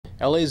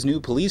LA's new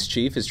police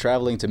chief is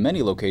traveling to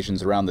many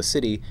locations around the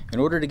city in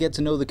order to get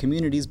to know the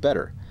communities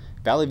better.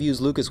 Valley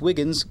View's Lucas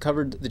Wiggins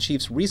covered the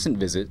chief's recent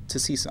visit to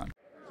CSUN.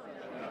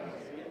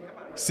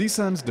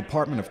 CSUN's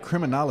Department of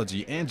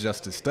Criminology and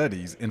Justice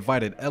Studies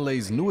invited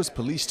LA's newest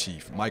police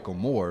chief, Michael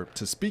Moore,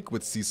 to speak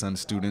with CSUN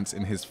students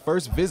in his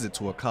first visit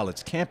to a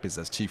college campus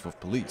as chief of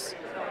police.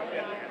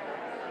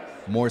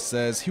 Moore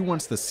says he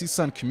wants the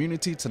CSUN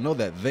community to know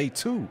that they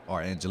too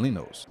are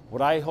Angelenos.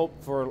 What I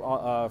hope for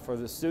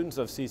the students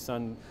of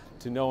CSUN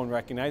to know and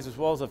recognize, as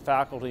well as the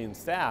faculty and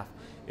staff,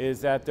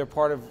 is that they're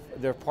part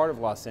of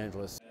Los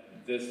Angeles.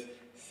 This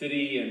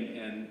city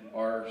and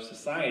our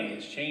society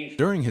has changed.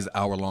 During his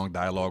hour-long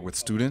dialogue with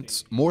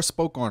students, Moore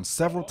spoke on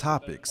several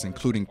topics,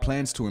 including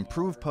plans to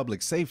improve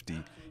public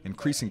safety,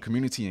 increasing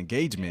community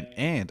engagement,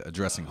 and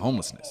addressing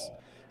homelessness.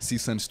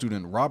 CSUN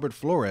student Robert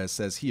Flores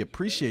says he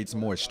appreciates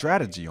Moore's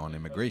strategy on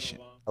immigration.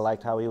 I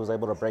liked how he was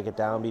able to break it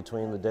down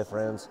between the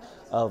difference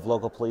of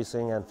local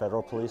policing and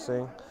federal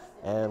policing,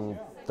 and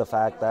the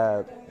fact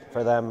that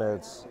for them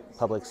it's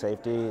public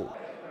safety.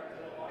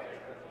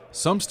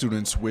 Some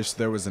students wish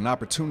there was an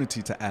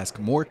opportunity to ask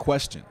more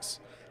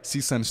questions.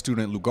 CSUN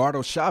student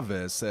Lugardo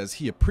Chavez says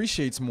he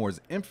appreciates Moore's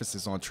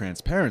emphasis on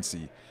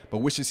transparency, but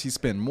wishes he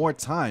spent more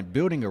time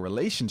building a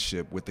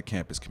relationship with the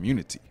campus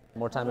community.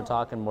 More time to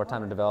talk and more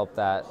time to develop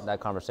that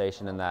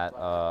conversation and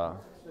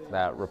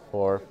that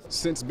rapport.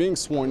 Since being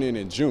sworn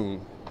in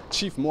June,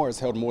 Chief Moore has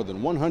held more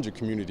than 100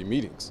 community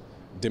meetings,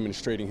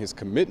 demonstrating his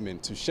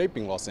commitment to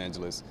shaping Los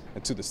Angeles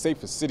into the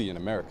safest city in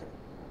America.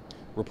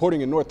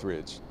 Reporting in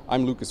Northridge,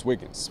 I'm Lucas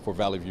Wiggins for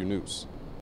Valley View News.